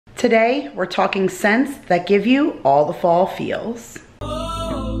Today, we're talking scents that give you all the fall feels.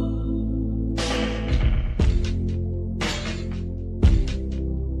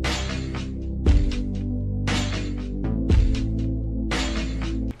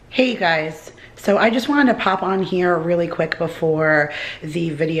 Hey you guys, so I just wanted to pop on here really quick before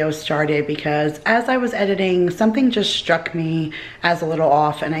the video started because as I was editing, something just struck me as a little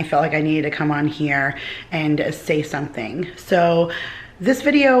off and I felt like I needed to come on here and say something. So this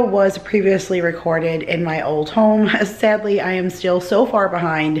video was previously recorded in my old home. Sadly, I am still so far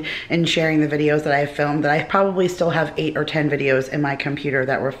behind in sharing the videos that I've filmed that I probably still have 8 or 10 videos in my computer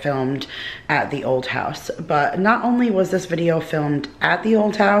that were filmed at the old house. But not only was this video filmed at the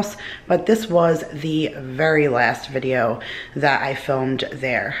old house, but this was the very last video that I filmed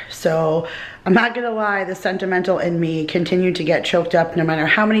there. So I'm not gonna lie, the sentimental in me continued to get choked up no matter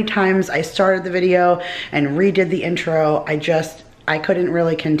how many times I started the video and redid the intro. I couldn't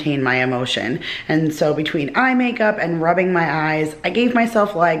really contain my emotion. And so between eye makeup and rubbing my eyes, I gave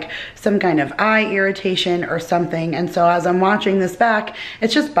myself like some kind of eye irritation or something. And so as I'm watching this back,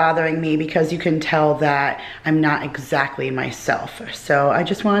 it's just bothering me because you can tell that I'm not exactly myself. So I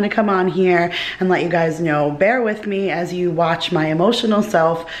just wanted to come on here and let you guys know, bear with me as you watch my emotional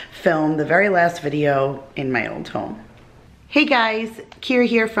self film the very last video in my old home. Hey guys, Kira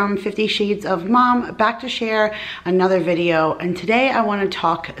here from 50 Shades of Mom, back to share another video, and today I want to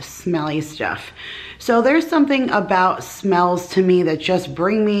talk smelly stuff. So there's something about smells to me that just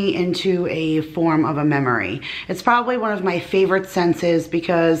bring me into a form of a memory. It's probably one of my favorite senses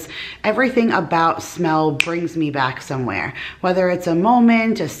because everything about smell brings me back somewhere. Whether it's a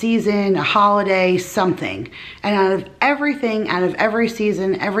moment, a season, a holiday, something. And out of everything, out of every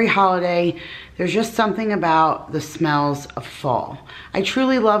season, every holiday, there's just something about the smells of fall. I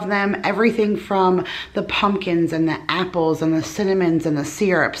truly love them. Everything from the pumpkins and the apples and the cinnamons and the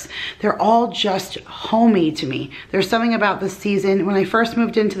syrups. They're all just homey to me. There's something about this season. When I first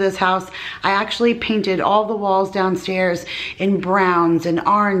moved into this house, I actually painted all the walls downstairs in browns and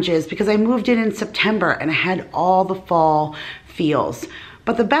oranges because I moved in September and I had all the fall feels.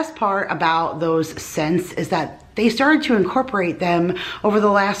 But the best part about those scents is that they started to incorporate them over the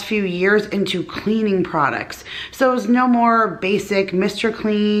last few years into cleaning products. So it was no more basic Mr.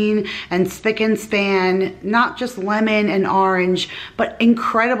 Clean and Spick and Span, not just lemon and orange, but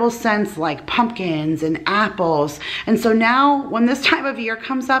incredible scents like pumpkins and apples. And so now when this time of year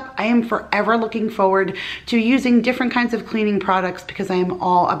comes up, I am forever looking forward to using different kinds of cleaning products because I am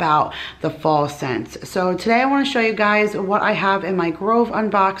all about the fall scents. So today I want to show you guys what I have in my Grove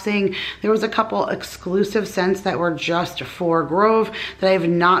unboxing. There was a couple exclusive scents that were just for Grove that I have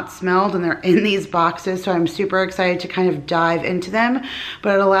not smelled, and they're in these boxes, so I'm super excited to kind of dive into them.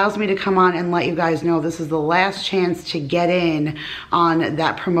 But it allows me to come on and let you guys know this is the last chance to get in on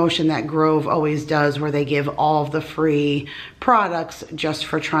that promotion that Grove always does where they give all of the free products just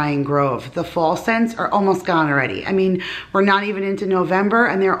for trying Grove. The fall scents are almost gone already. I mean, we're not even into November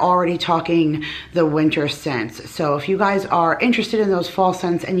and they're already talking the winter scents. So if you guys are interested in those fall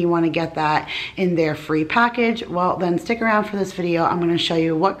scents and you want to get that in their free package, well then stick around for this video. I'm going to show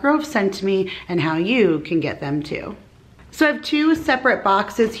you what Grove sent to me and how you can get them too. So I have 2 separate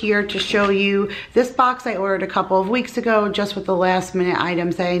boxes here to show you. This box I ordered a couple of weeks ago just with the last minute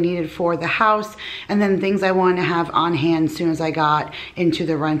items that I needed for the house and then things I wanted to have on hand as soon as I got into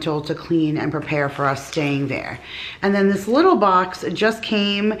the rental to clean and prepare for us staying there. And then this little box just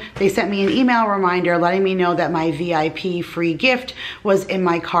came. They sent me an email reminder letting me know that my VIP free gift was in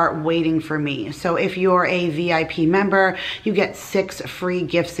my cart waiting for me. So if you're a VIP member, you get 6 free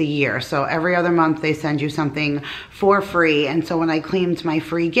gifts a year. So every other month they send you something for free. And so when I claimed my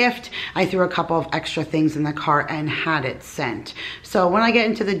free gift, I threw a couple of extra things in the cart and had it sent. So when I get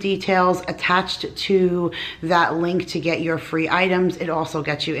into the details attached to that link to get your free items, it also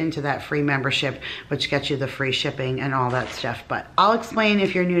gets you into that free membership, which gets you the free shipping and all that stuff. But I'll explain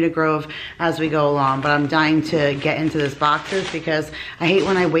if you're new to Grove as we go along, but I'm dying to get into this boxes because I hate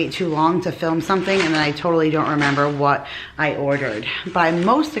when I wait too long to film something and then I totally don't remember what I ordered. But I'm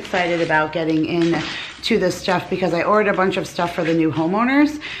most excited about getting in to this stuff because I ordered a bunch of stuff for the new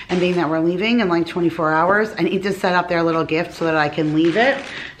homeowners, and being that we're leaving in like 24 hours, I need to set up their little gift so that I can leave it.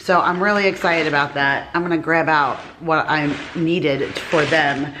 So I'm really excited about that. I'm gonna grab out what I needed for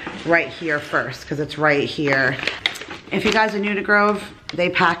them right here first because it's right here. If you guys are new to Grove, they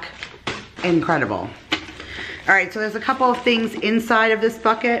pack incredible. All right, so there's a couple of things inside of this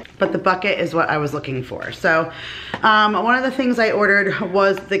bucket, but the bucket is what I was looking for. So one of the things I ordered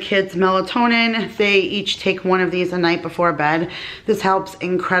was the kids' melatonin. They each take one of these a night before bed. This helps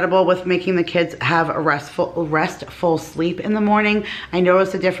incredible with making the kids have a restful sleep in the morning. I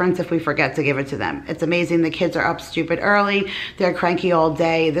notice a difference if we forget to give it to them. It's amazing. The kids are up stupid early. They're cranky all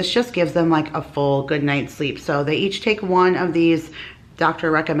day. This just gives them like a full good night's sleep. So they each take one of these,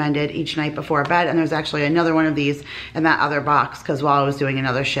 doctor recommended, each night before bed, and there's actually another one of these in that other box because while I was doing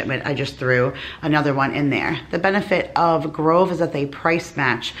another shipment I just threw another one in there. The benefit of Grove is that they price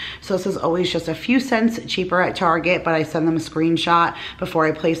match, so this is always just a few cents cheaper at Target, but I send them a screenshot before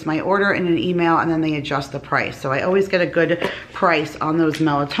I place my order in an email, and then they adjust the price, so I always get a good price on those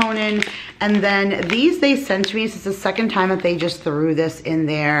melatonin. And then these they sent to me. This is the second time that they just threw this in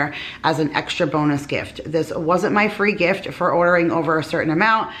there as an extra bonus gift. This wasn't my free gift for ordering over a certain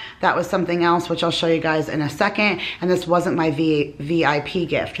amount. That was something else, which I'll show you guys in a second. And this wasn't my VIP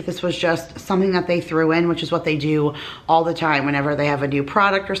gift. This was just something that they threw in, which is what they do all the time. Whenever they have a new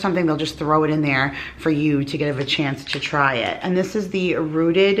product or something, they'll just throw it in there for you to get a chance to try it. And this is the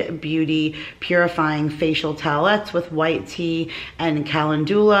Rooted Beauty Purifying Facial Towelettes with white tea and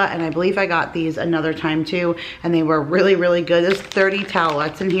calendula. And I believe I got these another time too, and they were really, really good. There's 30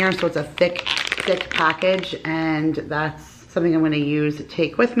 towelettes in here, so it's a thick package, and that's something I'm going to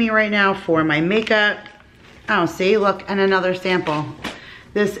take with me right now for my makeup. Oh, see, look, and another sample.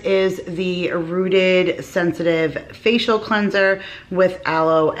 This is the Rooted Sensitive Facial Cleanser with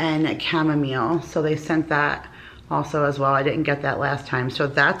aloe and chamomile. So they sent that also as well. I didn't get that last time, so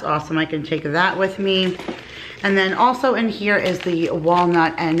that's awesome. I can take that with me. And then also in here is the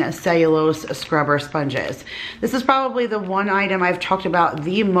walnut and cellulose scrubber sponges. This is probably the one item I've talked about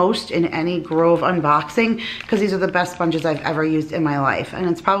the most in any Grove unboxing because these are the best sponges I've ever used in my life. And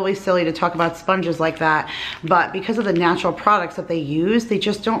it's probably silly to talk about sponges like that, but because of the natural products that they use, they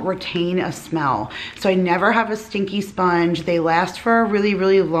just don't retain a smell. So I never have a stinky sponge. They last for a really,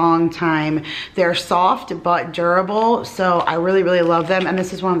 really long time. They're soft but durable, so I really, really love them. And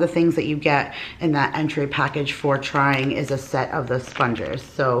this is one of the things that you get in that entry package for trying is a set of the sponges.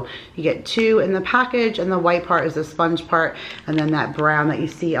 So you get 2 in the package, and the white part is the sponge part, and then that brown that you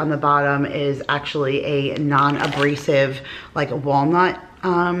see on the bottom is actually a non-abrasive like walnut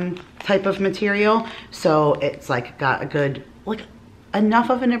type of material. So it's like got a good, like enough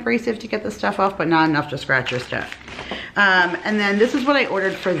of an abrasive to get the stuff off, but not enough to scratch your stuff. And then this is what I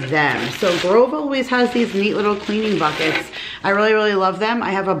ordered for them. So Grove always has these neat little cleaning buckets. I really, really love them.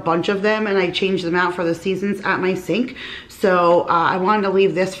 I have a bunch of them, and I change them out for the seasons at my sink. So I wanted to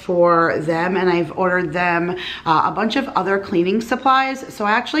leave this for them, and I've ordered them a bunch of other cleaning supplies. So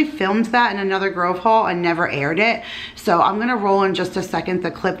I actually filmed that in another Grove haul and never aired it. So I'm gonna roll in just a second the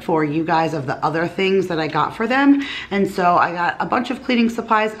clip for you guys of the other things that I got for them. And so I got a bunch of cleaning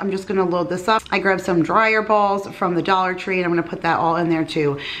supplies. I'm just gonna load this up. I grabbed some dryer balls from the Dollar Tree, and I'm gonna put that all in there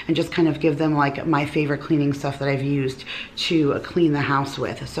too, and just kind of give them like my favorite cleaning stuff that I've used to clean the house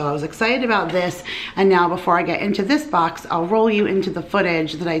with. So I was excited about this. And now before I get into this box, I'll roll you into the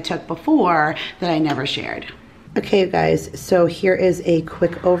footage that I took before that I never shared. Okay, guys, so here is a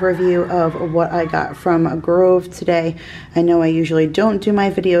quick overview of what I got from Grove today. I know I usually don't do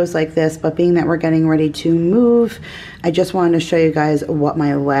my videos like this, but being that we're getting ready to move, I just wanted to show you guys what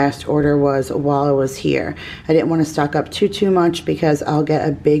my last order was while I was here. I didn't want to stock up too much because I'll get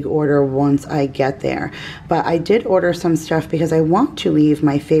a big order once I get there. But I did order some stuff because I want to leave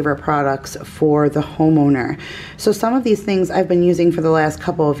my favorite products for the homeowner. So some of these things I've been using for the last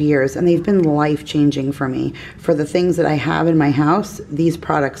couple of years, and they've been life-changing for me. For the things that I have in my house, these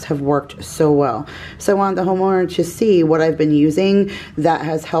products have worked so well. So I wanted the homeowner to see what I've been using that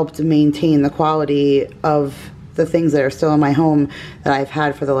has helped maintain the quality of the things that are still in my home that I've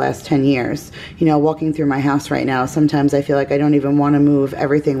had for the last 10 years. You know, walking through my house right now, sometimes I feel like I don't even want to move.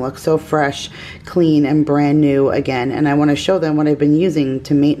 Everything looks so fresh, clean, and brand new again, and I want to show them what I've been using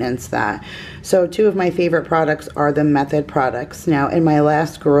to maintenance that. So 2 of my favorite products are the Method products. Now, in my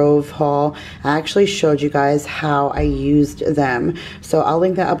last Grove haul, I actually showed you guys how I used them. So I'll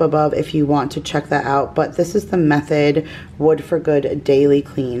link that up above if you want to check that out. But this is the Method Wood for Good Daily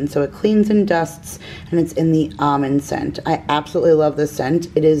Clean. So it cleans and dusts, and it's in the almond scent. I absolutely love this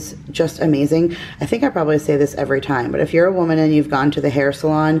scent. It is just amazing. I think I probably say this every time, but if you're a woman and you've gone to the hair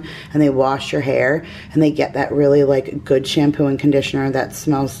salon and they wash your hair and they get that really like good shampoo and conditioner that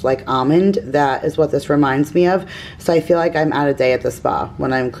smells like almond, that is what this reminds me of. So I feel like I'm at a day at the spa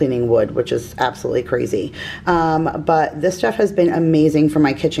when I'm cleaning wood, which is absolutely crazy. But this stuff has been amazing for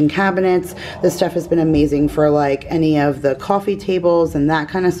my kitchen cabinets. This stuff has been amazing for like any of the coffee tables and that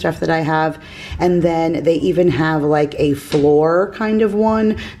kind of stuff that I have. And then they even have like a floor kind of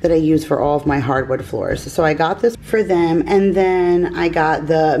one that I use for all of my hardwood floors. So I got this for them, and then I got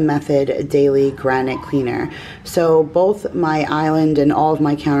the Method Daily Granite Cleaner. So both my island and all of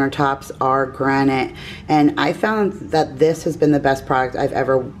my countertops are granite, and I found that this has been the best product I've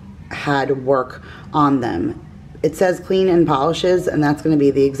ever had work on them. It says clean and polishes, and that's going to be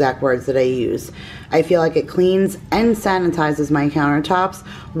the exact words that I use. I feel like it cleans and sanitizes my countertops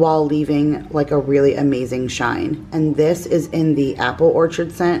while leaving like a really amazing shine. And this is in the Apple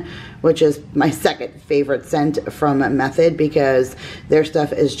Orchard scent, which is my second favorite scent from Method, because their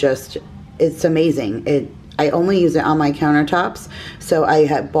stuff is just, it's amazing. I only use it on my countertops. So I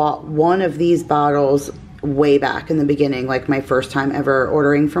had bought one of these bottles way back in the beginning, like my first time ever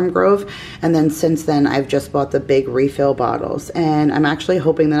ordering from Grove, and then since then I've just bought the big refill bottles. And I'm actually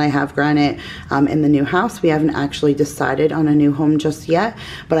hoping that I have granite in the new house. We haven't actually decided on a new home just yet,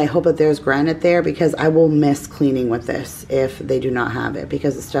 but I hope that there's granite there, because I will miss cleaning with this if they do not have it,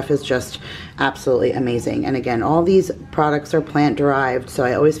 because the stuff is just absolutely amazing. And again, all these products are plant derived, so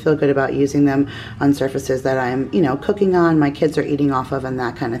I always feel good about using them on surfaces that I'm, you know, cooking on, my kids are eating off of, and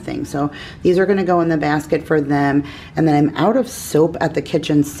that kind of thing. So these are going to go in the basket for them. And then I'm out of soap at the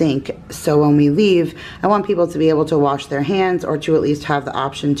kitchen sink, so when we leave, I want people to be able to wash their hands, or to at least have the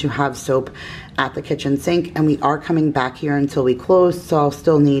option to have soap at the kitchen sink. And we are coming back here until we close, so I'll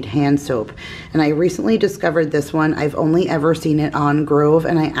still need hand soap. And I recently discovered this one. I've only ever seen it on Grove,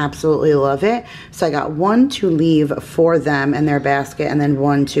 and I absolutely love it. So I got one to leave for them in their basket, and then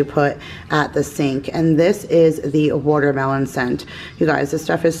one to put at the sink. And this is the watermelon scent. You guys, this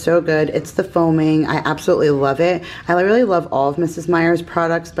stuff is so good. It's the foaming. I absolutely love it. I really love all of Mrs. Meyer's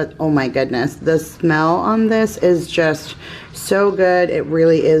products, but oh my goodness, the smell on this is just so good. It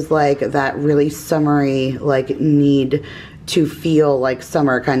really is like that really summery, like need to feel like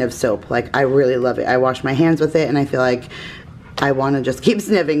summer kind of soap. Like I really love it. I wash my hands with it, and I feel like I want to just keep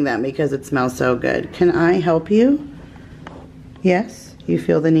sniffing them because it smells so good. Can I help you? Yes? You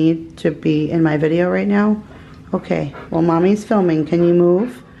feel the need to be in my video right now? Okay. Well, mommy's filming. Can you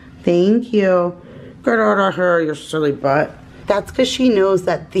move? Thank you. Get out of here, you silly butt. That's because she knows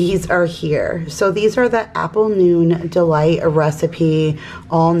that these are here. So these are the Apple Noon Delight Recipe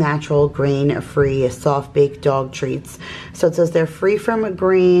all natural grain-free soft baked dog treats. So it says they're free from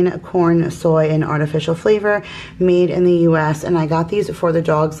grain, corn, soy, and artificial flavor, made in the US. And I got these for the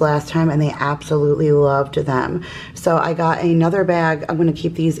dogs last time, and they absolutely loved them. So I got another bag. I'm going to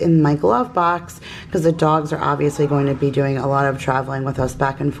keep these in my glove box because the dogs are obviously going to be doing a lot of traveling with us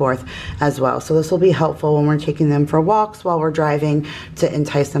back and forth as well. So this will be helpful when we're taking them for walks while we're driving, to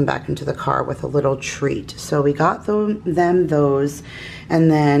entice them back into the car with a little treat. So we got them those. And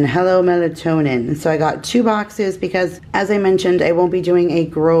then Hello Melatonin. So I got 2 boxes because, as I mentioned, I won't be doing a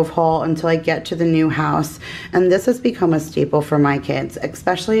Grove haul until I get to the new house. And this has become a staple for my kids,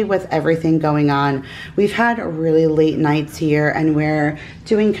 especially with everything going on. We've had really late nights here, and we're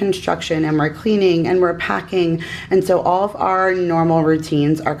doing construction, and we're cleaning, and we're packing. And so all of our normal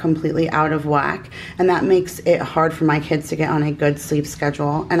routines are completely out of whack. And that makes it hard for my kids to get on a good sleep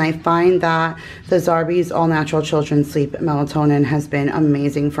schedule. And I find that the Zarbee's All Natural Children's Sleep Melatonin has been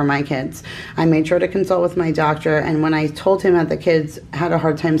amazing for my kids. I made sure to consult with my doctor, and when I told him that the kids had a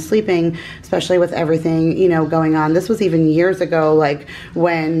hard time sleeping, especially with everything, you know, going on, this was even years ago, like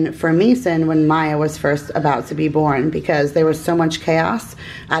for Mason, when Maya was first about to be born, because there was so much chaos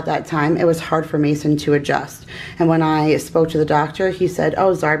at that time, it was hard for Mason to adjust. And when I spoke to the doctor, he said,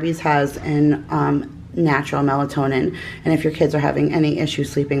 oh, Zarbee's has an natural melatonin, and if your kids are having any issue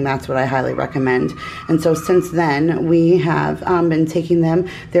sleeping, that's what I highly recommend. And so since then, we have been taking them.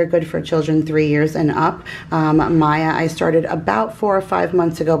 They're good for children 3 years and up. Maya, I started about 4 or 5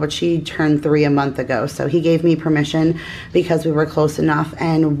 months ago, but she turned 3 a month ago, so he gave me permission because we were close enough.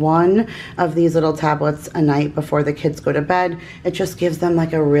 And one of these little tablets a night before the kids go to bed, it just gives them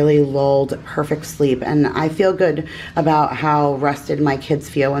like a really lulled, perfect sleep. And I feel good about how rested my kids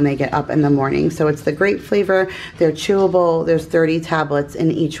feel when they get up in the morning. So it's the grape flavor. They're chewable. There's 30 tablets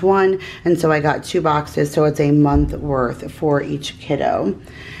in each one, and so I got 2 boxes, so it's a month worth for each kiddo.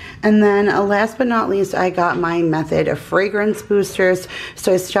 And then last but not least, I got my Method of fragrance boosters.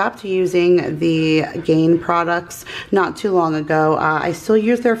 So I stopped using the Gain products not too long ago. I still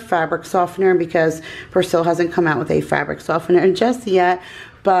use their fabric softener because Persil hasn't come out with a fabric softener just yet,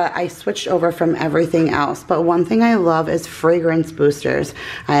 but I switched over from everything else. But one thing I love is fragrance boosters.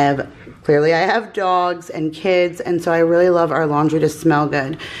 I have clearly I have dogs and kids, and so I really love our laundry to smell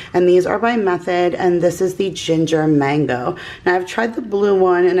good. And these are by Method, and this is the Ginger Mango. Now I've tried the blue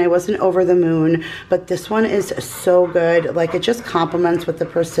one and I wasn't over the moon, but this one is so good. Like, it just complements with the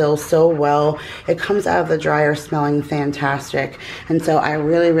Persil so well. It comes out of the dryer smelling fantastic, and so I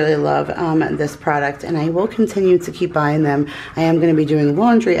really, really love this product, and I will continue to keep buying them. I am going to be doing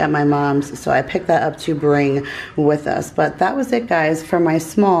laundry at my mom's, so I picked that up to bring with us. But that was it, guys, for my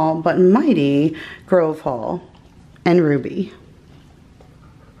small but mighty Grove haul. And Ruby.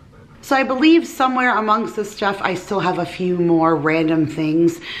 So I believe somewhere amongst this stuff I still have a few more random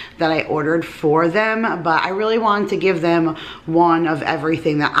things that I ordered for them, but I really wanted to give them one of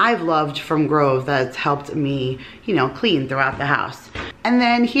everything that I've loved from Grove that's helped me, you know, clean throughout the house. And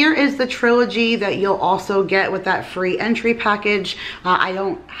then here is the trilogy that you'll also get with that free entry package. I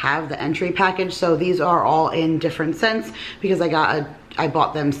don't have the entry package, so these are all in different scents because I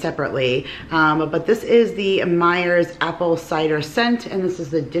bought them separately. But this is the Myers Apple Cider Scent, and this is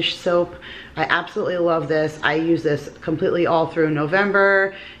the dish soap. I absolutely love this. I use this completely all through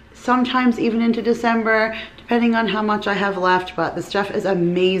November, sometimes even into December, depending on how much I have left, but the stuff is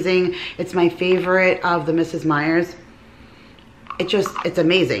amazing. It's my favorite of the Mrs. Myers. It's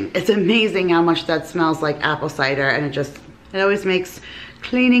amazing. It's amazing how much that smells like apple cider, and it always makes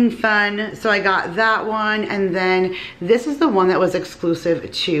cleaning fun. So I got that one, and then this is the one that was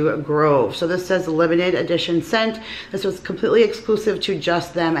exclusive to Grove. So this says limited edition scent. This was completely exclusive to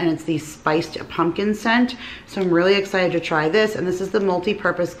just them, and it's the spiced pumpkin scent. So I'm really excited to try this, and this is the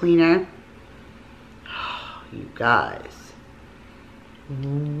multi-purpose cleaner. Oh, you guys.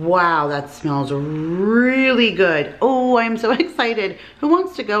 Wow, that smells really good. Oh, I'm so excited. Who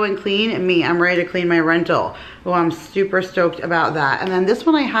wants to go and clean? Me. I'm ready to clean my rental. Oh, I'm super stoked about that. And then this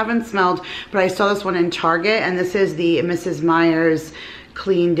one I haven't smelled, but I saw this one in Target, and this is the Mrs. Myers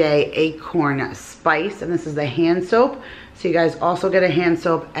Clean Day Acorn Spice, and this is the hand soap. So you guys also get a hand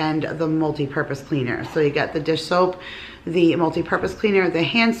soap and the multi-purpose cleaner. So you get the dish soap, the multi-purpose cleaner, the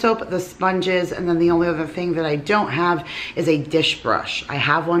hand soap, the sponges, and then the only other thing that I don't have is a dish brush. I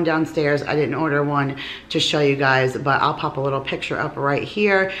have one downstairs. I didn't order one to show you guys, but I'll pop a little picture up right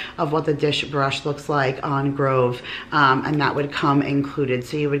here of what the dish brush looks like on Grove, and that would come included.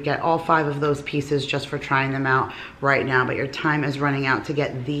 So you would get all 5 of those pieces just for trying them out right now, but your time is running out to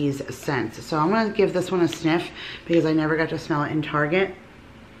get these scents. So I'm gonna give this one a sniff because I never got to smell it in Target.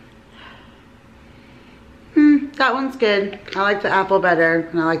 That one's good. I like the apple better,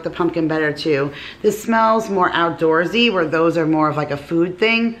 and I like the pumpkin better too. This smells more outdoorsy, where those are more of like a food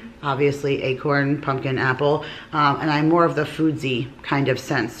thing. Obviously acorn, pumpkin, apple, and I'm more of the foodsy kind of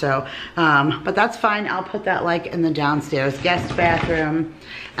scent. So, but that's fine. I'll put that like in the downstairs guest bathroom.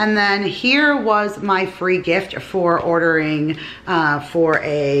 And then here was my free gift for ordering for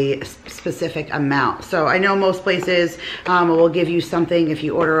a specific amount. So I know most places will give you something if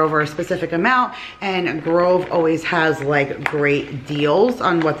you order over a specific amount, and Grove always has like great deals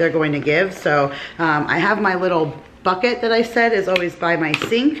on what they're going to give. So I have my little bucket that I said is always by my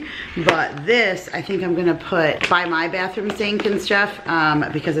sink, but this I think I'm gonna put by my bathroom sink and stuff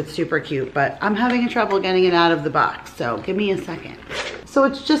because it's super cute, but I'm having trouble getting it out of the box, so give me a second. So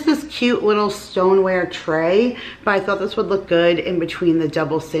it's just this cute little stoneware tray, but I thought this would look good in between the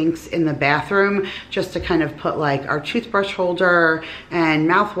double sinks in the bathroom, just to kind of put like our toothbrush holder and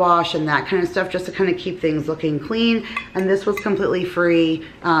mouthwash and that kind of stuff, just to kind of keep things looking clean. And this was completely free,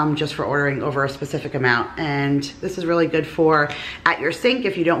 just for ordering over a specific amount. And this is really good for at your sink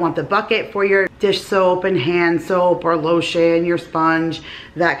if you don't want the bucket for your dish soap and hand soap or lotion, your sponge,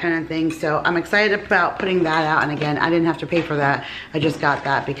 that kind of thing. So I'm excited about putting that out. And again, I didn't have to pay for that. I just got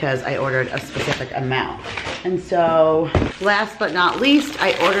that because I ordered a specific amount. And so last but not least,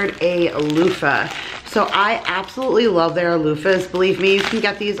 I ordered a loofah. So I absolutely love their loofahs. Believe me, you can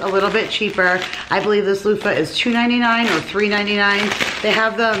get these a little bit cheaper. I believe this loofah is $2.99 or $3.99. They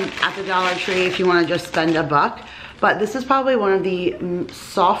have them at the Dollar Tree if you want to just spend $1. But this is probably one of the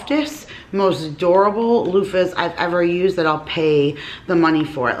softest, most durable loofahs I've ever used that I'll pay the money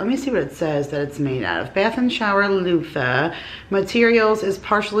for it. Let me see what it says that it's made out of. Bath and shower loofah. Materials is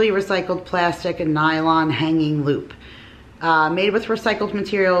partially recycled plastic and nylon hanging loop. Made with recycled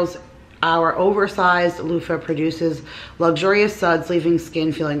materials, our oversized loofah produces luxurious suds, leaving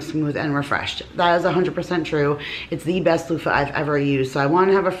skin feeling smooth and refreshed. That is 100% true. It's the best loofah I've ever used. So I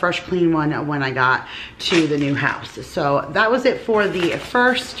wanted to have a fresh, clean one when I got to the new house. So that was it for the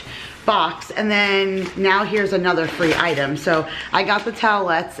first box, and then now here's another free item. So I got the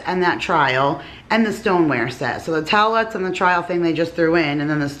towelettes and that trial and the stoneware set. So the towelettes and the trial thing they just threw in, and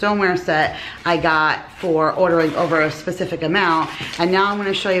then the stoneware set I got for ordering over a specific amount. And now I'm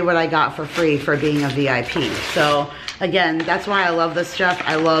gonna show you what I got for free for being a VIP. So again, that's why I love this stuff.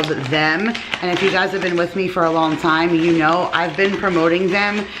 I love them. And if you guys have been with me for a long time, you know I've been promoting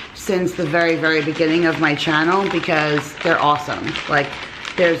them since the very, very beginning of my channel because they're awesome. Like,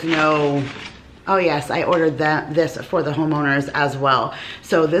 there's no, oh yes, I ordered this for the homeowners as well.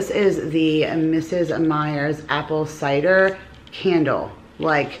 So this is the Mrs. Meyer's apple cider candle.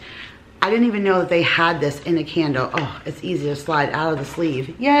 Like, I didn't even know that they had this in a candle. Oh, it's easy to slide out of the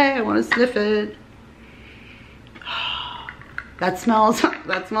sleeve. Yay, I want to sniff it. That smells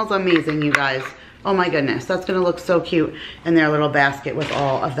amazing, you guys. Oh my goodness, that's gonna look so cute in their little basket with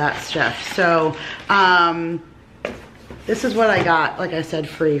all of that stuff. So, this is what I got, like I said,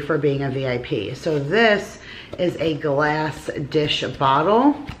 free for being a VIP. So this is a glass dish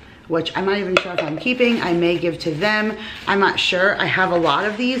bottle, which I'm not even sure if I'm keeping. I may give to them. I'm not sure. I have a lot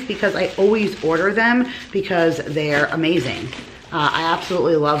of these because I always order them because they're amazing. I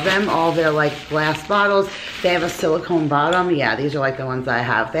absolutely love them. All their like glass bottles. They have a silicone bottom. Yeah, these are like the ones I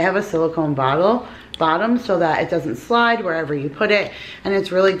have. They have a silicone bottom so that it doesn't slide wherever you put it, and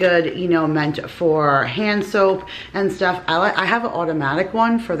it's really good, you know, meant for hand soap and stuff. I have an automatic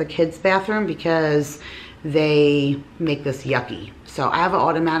one for the kids' bathroom because they make this yucky. So I have an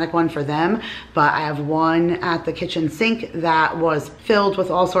automatic one for them, but I have one at the kitchen sink that was filled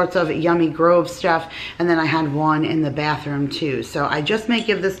with all sorts of yummy Grove stuff, and then I had one in the bathroom too. So I just may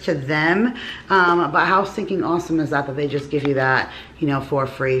give this to them, but how stinking awesome is that they just give you that, you know, for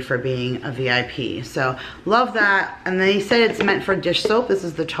free for being a VIP. So love that. And they said it's meant for dish soap. This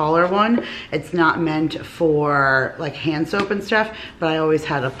is the taller one. It's not meant for like hand soap and stuff, but I always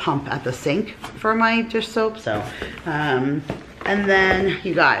had a pump at the sink for my dish soap. So, and then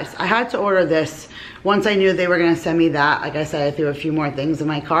you guys, I had to order this once I knew they were gonna send me that. Like I said, I threw a few more things in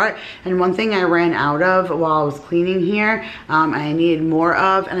my cart, and one thing I ran out of while I was cleaning here, I needed more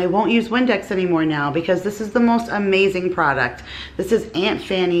of, and I won't use Windex anymore now because this is the most amazing product. This is Aunt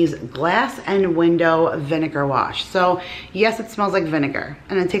Fanny's Glass and Window Vinegar Wash. So yes, it smells like vinegar,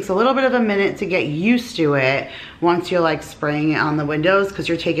 and it takes a little bit of a minute to get used to it once you're like spraying it on the windows because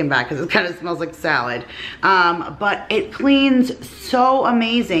you're taken back because it kind of smells like salad. But it cleans so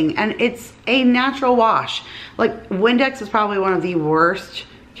amazing, and it's a natural wash. Like, Windex is probably one of the worst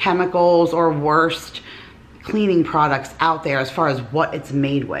chemicals or worst cleaning products out there as far as what it's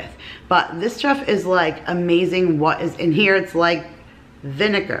made with. But this stuff is like amazing what is in here. It's like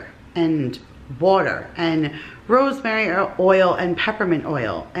vinegar and water and rosemary oil and peppermint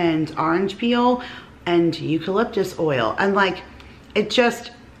oil and orange peel and eucalyptus oil, and like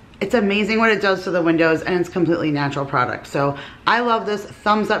it's amazing what it does to the windows, and it's completely natural product. So I love this.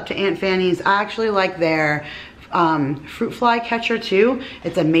 Thumbs up to Aunt Fanny's. I actually like their fruit fly catcher too.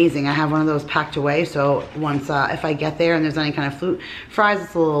 It's amazing. I have one of those packed away, so once if I get there and there's any kind of fruit fries,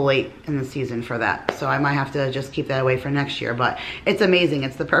 it's a little late in the season for that, so I might have to just keep that away for next year. But it's amazing.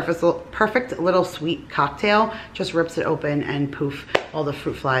 It's the perfect little sweet cocktail. Just rips it open and poof, all the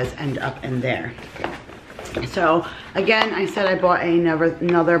fruit flies end up in there. So again, I said I bought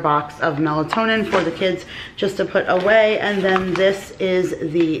another box of melatonin for the kids just to put away, and then this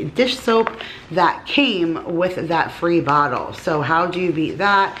is the dish soap that came with that free bottle. So how do you beat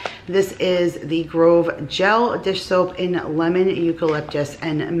that? This is the Grove Gel Dish Soap in Lemon, Eucalyptus,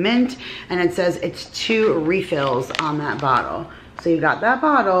 and Mint, and it says it's 2 refills on that bottle. So you got that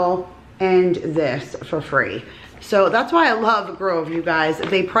bottle and this for free. So that's why I love Grove, you guys.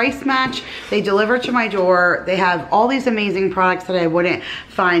 They price match, they deliver to my door, they have all these amazing products that I wouldn't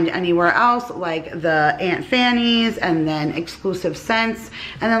find anywhere else, like the Aunt Fanny's and then exclusive scents.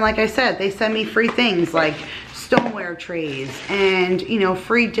 And then, like I said, they send me free things like stoneware trays and, you know,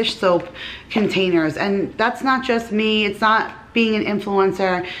 free dish soap containers. And that's not just me, it's not being an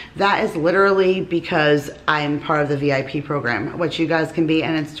influencer. That is literally because I am part of the VIP program, which you guys can be,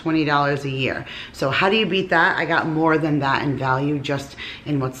 and it's $20 a year. So how do you beat that? I got more than that in value just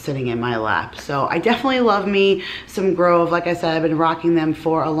in what's sitting in my lap. So I definitely love me some Grove. Like I said, I've been rocking them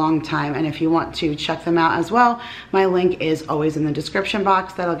for a long time, and if you want to check them out as well, my link is always in the description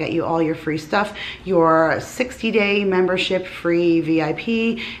box. That'll get you all your free stuff, your 60-day membership free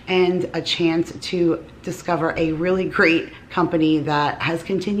VIP, and a chance to discover a really great company that has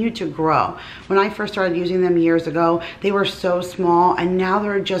continued to grow. When I first started using them years ago, they were so small, and now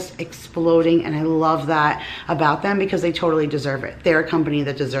they're just exploding, and I love that about them because they totally deserve it. They're a company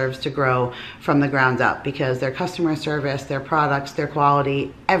that deserves to grow from the ground up because their customer service, their products, their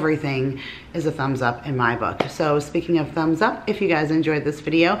quality, everything is a thumbs up in my book. So speaking of thumbs up, if you guys enjoyed this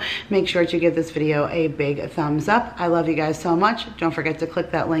video, make sure to give this video a big thumbs up. I love you guys so much. Don't forget to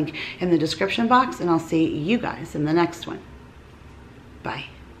click that link in the description box, and I'll see you guys in the next one. Bye.